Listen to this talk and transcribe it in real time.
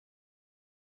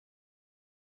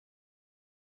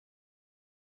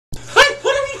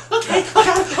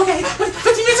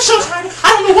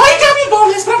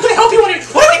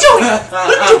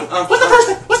What's the first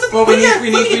thing? What's the... Well, we need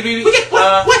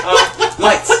what?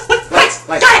 lights. Lights.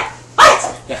 Got it! Lights!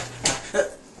 Yeah.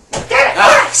 Get it!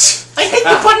 I hate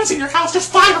the buttons in your house. There's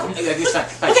 5 of them. Yeah, it's fine.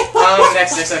 Okay,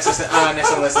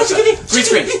 Next on the list. What'd you give me? Green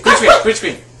screen. Okay.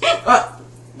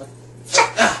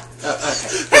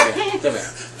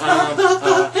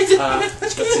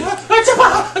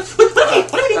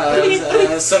 There we go.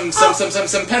 Let's see.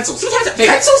 Some pencils.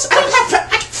 Pencils? I don't have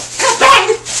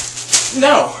pencils.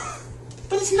 No.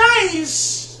 But it's nice.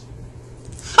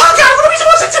 Oh God, what are we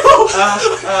supposed to do?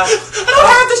 I don't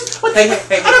have this. I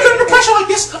don't get under pressure like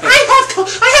this. I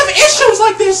have issues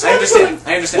like this. I understand.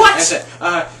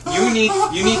 What?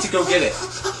 You need to go get it.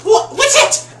 What's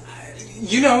it?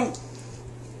 You know.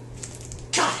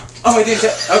 God. Oh, I didn't.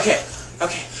 Okay.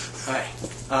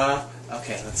 Alright.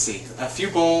 Okay, let's see. A few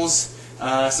bowls,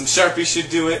 some Sharpies should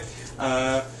do it,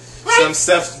 some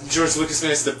stuff George Lucas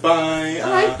managed to buy,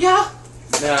 Alright, yeah.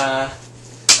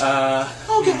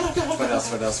 Oh God. What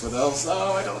else?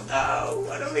 Oh, I don't know.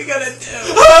 What are we gonna do?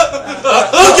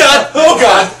 Oh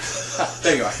God.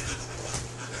 There you are.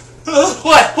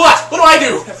 What? What do I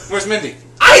do? Where's Mindy?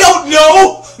 I don't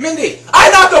know! Mindy!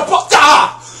 I'm not the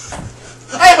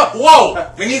I have a...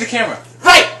 Whoa! We need the camera.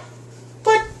 Right!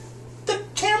 But the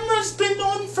camera's been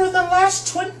on for the last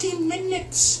 20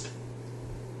 minutes.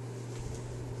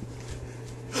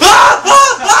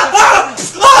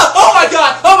 Oh my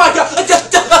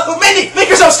God! Mindy, make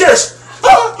yourself scarce!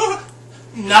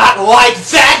 Not like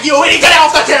that, you idiot! Get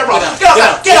off the camera!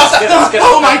 Get off the...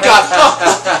 Oh my God!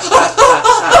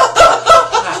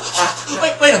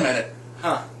 Wait a minute.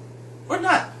 Huh. We're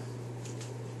not...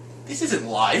 This isn't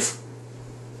live.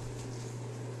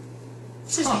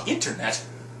 This is the internet.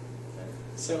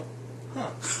 So,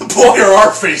 Boy, are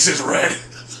our faces red.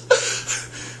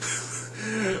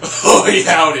 Holy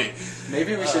howdy.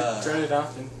 maybe we should turn it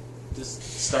off and just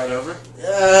start over?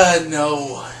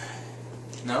 No.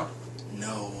 No?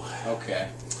 No. Okay.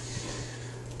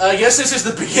 I guess this is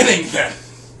the beginning then.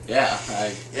 Yeah,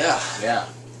 Yeah.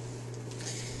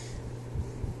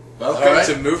 Welcome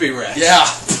to Movie Rats. Yeah.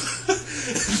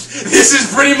 This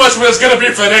is pretty much what it's gonna be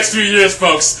for the next few years,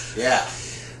 folks. Yeah.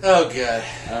 Oh God.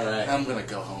 Alright. I'm gonna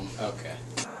go home. Okay.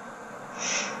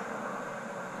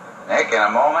 Nick, in a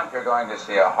moment, you're going to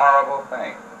see a horrible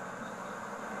thing.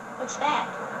 What's that?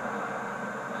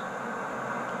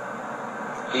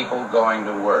 People going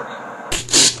to work.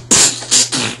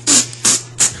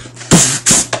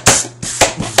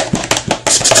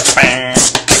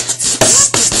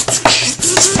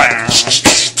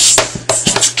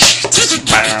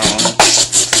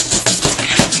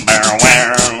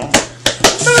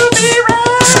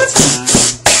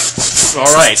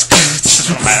 All right.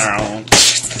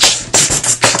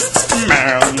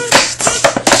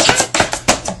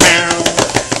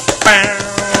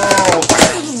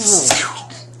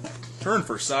 Turn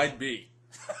for side B.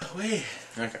 Wait.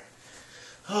 Okay.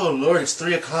 Oh Lord, it's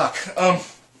 3 o'clock.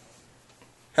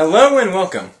 Hello and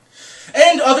welcome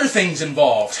And other things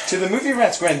involved. to the Movie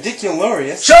Rats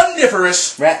Grandicularious,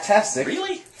 Shundiferous. Rat-tastic,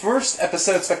 Really? first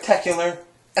episode spectacular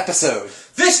episode.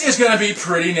 This is gonna be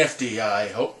pretty nifty, I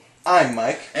hope. I'm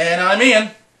Mike. And I'm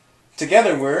Ian.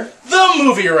 Together we're... The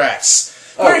Movie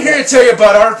Rats. Oh, We're here yeah. to tell you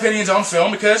about our opinions on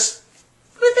film because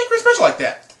we think we're special like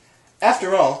that.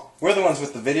 After all, we're the ones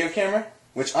with the video camera,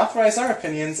 which authorize our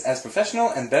opinions as professional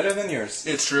and better than yours.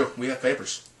 It's true. We have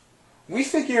papers. We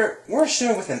figure we're a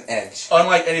show with an edge.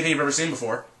 Unlike anything you've ever seen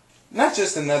before. Not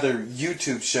just another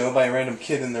YouTube show by a random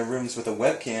kid in their rooms with a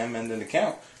webcam and an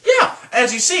account. Yeah,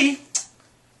 as you see,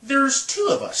 there's 2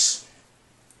 of us.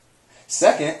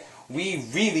 Second, we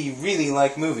really, really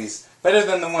like movies. Better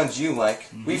than the ones you like.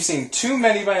 We've seen too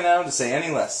many by now to say any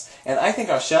less. And I think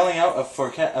our shelling out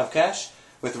of cash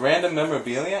with random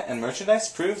memorabilia and merchandise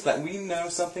proves that we know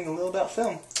something a little about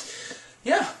film.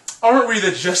 Yeah. Aren't we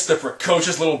just the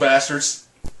precocious little bastards?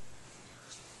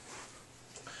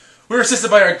 We're assisted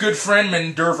by our good friend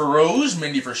Minerva Rose,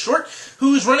 Mindy for short,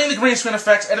 who's running the green screen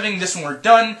effects, editing this when we're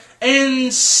done,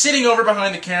 and sitting over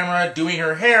behind the camera doing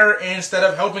her hair instead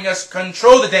of helping us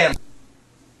control the damn...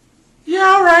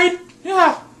 Yeah, alright.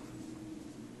 Yeah.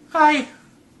 Hi.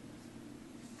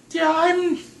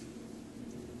 Yeah,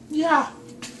 Yeah.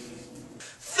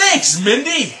 Thanks,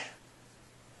 Mindy!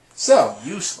 So,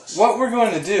 Useless. what we're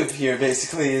going to do here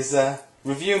basically is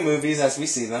review movies as we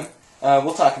see them.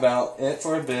 We'll talk about it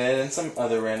for a bit and some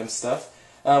other random stuff.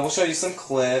 We'll show you some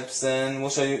clips and we'll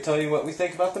tell you what we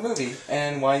think about the movie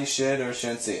and why you should or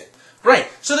shouldn't see it. Right,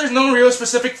 so there's no real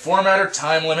specific format or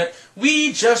time limit.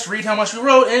 We just read how much we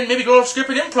wrote and maybe go off script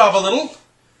and improv a little.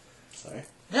 Sorry.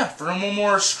 Yeah, for no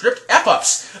more script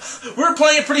F-ups. We're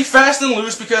playing it pretty fast and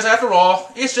loose because, after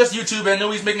all, it's just YouTube and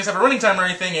nobody's making us have a running time or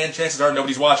anything, and chances are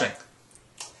nobody's watching.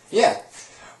 Yeah,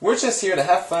 we're just here to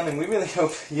have fun, and we really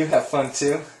hope you have fun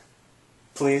too.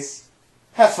 Please,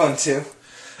 have fun too.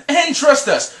 And trust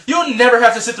us, you'll never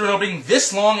have to sit through an opening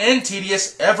this long and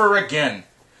tedious ever again.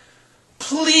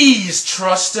 Please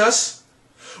trust us.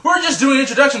 We're just doing an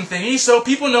introduction thingy so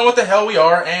people know what the hell we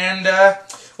are and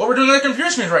what we're doing on their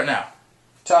computer screens right now.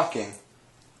 Talking.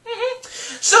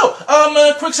 So,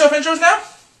 quick self-intros now?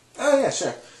 Oh, yeah,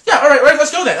 sure. Yeah, alright,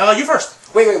 let's go then. You first.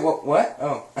 Wait, what?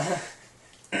 Oh.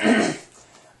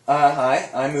 Hi,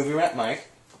 I'm Movie Rat Mike.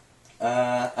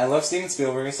 I love Steven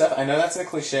Spielberg and stuff. I know that's a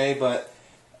cliche, but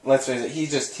let's face it,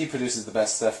 he produces the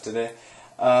best stuff today.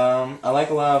 I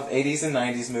like a lot of 80s and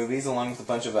 90s movies, along with a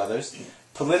bunch of others.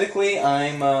 Politically,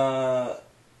 I'm a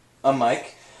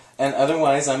Mike, and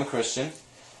otherwise, I'm a Christian.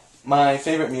 My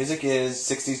favorite music is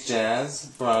 60s jazz,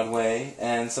 Broadway,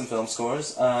 and some film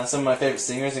scores. Some of my favorite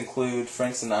singers include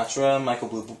Frank Sinatra,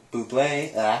 Michael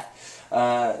Bublé.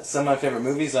 Some of my favorite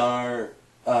movies are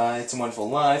It's a Wonderful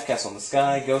Life, Castle in the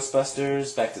Sky,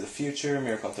 Ghostbusters, Back to the Future,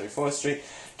 Miracle on 34th Street,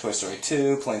 Toy Story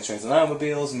 2, Planes, Trains, and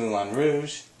Automobiles, Moulin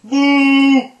Rouge.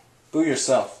 Boo! Boo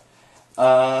yourself.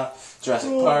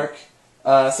 Jurassic Park.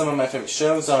 Some of my favorite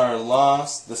shows are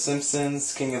Lost, The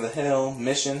Simpsons, King of the Hill,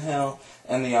 Mission Hill,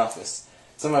 and The Office.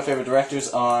 Some of my favorite directors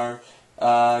are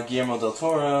Guillermo del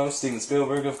Toro, Steven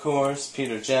Spielberg, of course,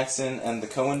 Peter Jackson, and the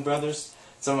Coen brothers.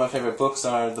 Some of my favorite books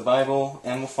are The Bible,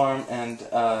 Animal Farm, and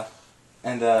I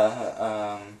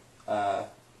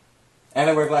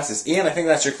wear glasses. Ian, I think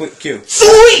that's your cue.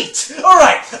 Sweet!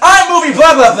 Alright, I'm movie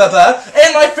blah blah blah blah,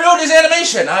 and my field is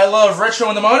animation. I love retro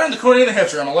and the modern, the corny and the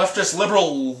hipster. I'm a leftist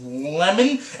liberal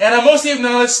lemon, and I'm mostly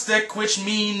agnostic, which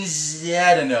means,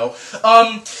 I don't know.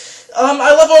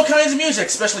 I love all kinds of music,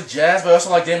 especially jazz, but I also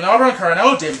like Damon Albarn,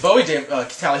 Carano, David Bowie,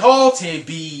 Tally Hall,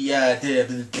 TB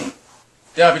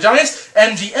Giants,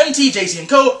 MGMT, JC &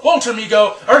 Co., Walter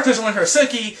Migo, Arctic Link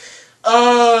Helsinki,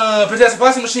 Fantastic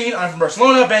Plastic Machine, I'm from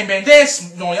Barcelona, Bang Bang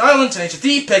Dance, Lonely Island, Tenacious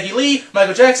D, Peggy Lee,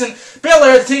 Michael Jackson, Bel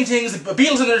Air, the Ting Tings, the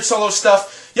Beatles and their solo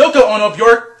stuff, Yoko Ono,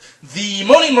 Bjork, the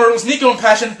Moaning Myrtles, Nico and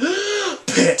Passion,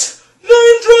 Pit,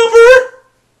 Name Dropper!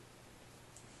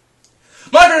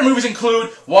 My favorite movies include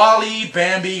WALL-E,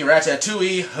 Bambi,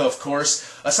 Ratatouille, of course,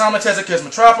 Osamu Tezuka's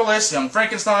Metropolis, Young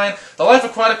Frankenstein, The Life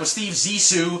Aquatic with Steve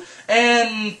Zissou,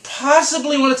 and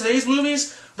possibly one of today's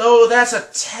movies, though that's a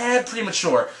tad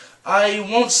premature. I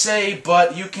won't say,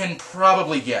 but you can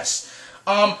probably guess.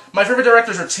 My favorite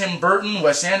directors are Tim Burton,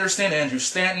 Wes Anderson, Andrew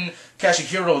Stanton,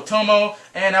 Katsuhiro Otomo,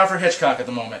 and Alfred Hitchcock at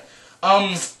the moment.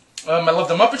 I love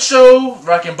The Muppet Show,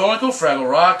 Rocky and Bullwinkle, Fraggle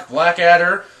Rock,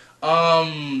 Blackadder,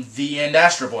 and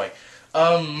Astro Boy.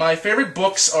 My favorite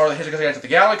books are The Hitchhiker's Guide to the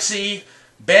Galaxy,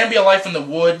 Bambi: A Life in the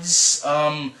Woods,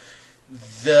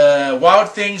 The Wild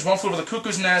Things, One Flew Over the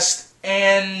Cuckoo's Nest,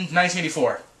 and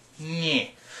 1984. Yeah.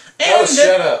 Oh,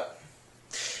 shut up.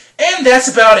 And that's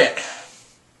about it.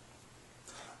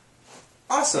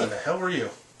 Awesome. Who the hell were you?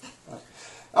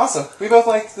 Awesome. We both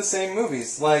like the same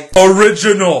movies, like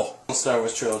Original Star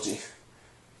Wars trilogy.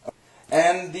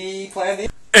 And the Planet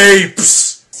of the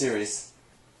Apes series.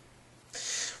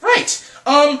 Right.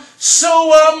 I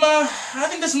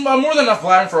think this is more than enough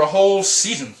blabbing for a whole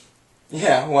season.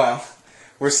 Yeah, wow.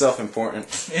 We're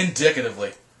self-important.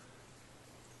 Indicatively.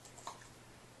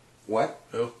 What?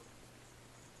 Who?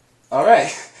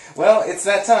 Alright. Well, it's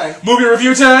that time. Movie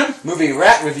review time? Movie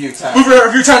rat review time. Movie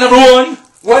review time number 1.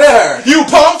 Whatever. You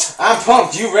pumped? I'm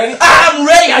pumped. You ready? I'm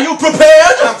ready. Are you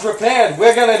prepared? I'm prepared.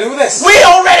 We're gonna do this. We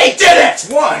already did it!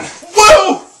 1,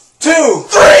 Woo! 2,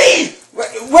 3! Where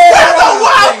the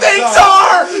wild things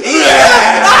are!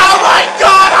 Yeah! Oh my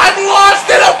god, I'm lost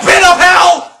in a pit of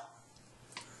hell!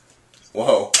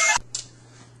 Whoa.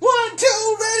 1,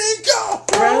 2, ready, go!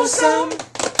 Throw some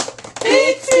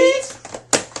big feet,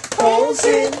 holes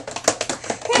in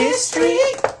history.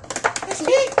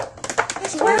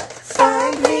 It's worth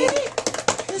finding.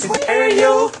 It's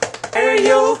Ariel.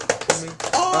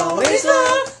 Always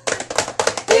love.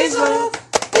 Is love.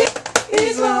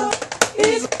 Is love.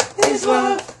 Is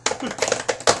love.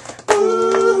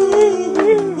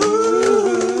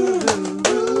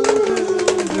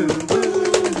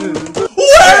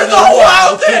 Where the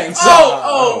wild things are!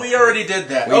 Oh, we already did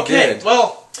that. We okay, did.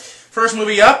 Well, first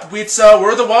movie up, it's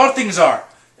Where the Wild Things Are.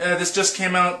 This just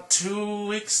came out 2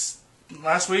 weeks,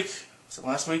 last week? Was it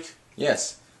last week?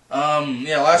 Yes.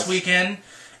 Yeah, last weekend.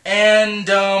 And,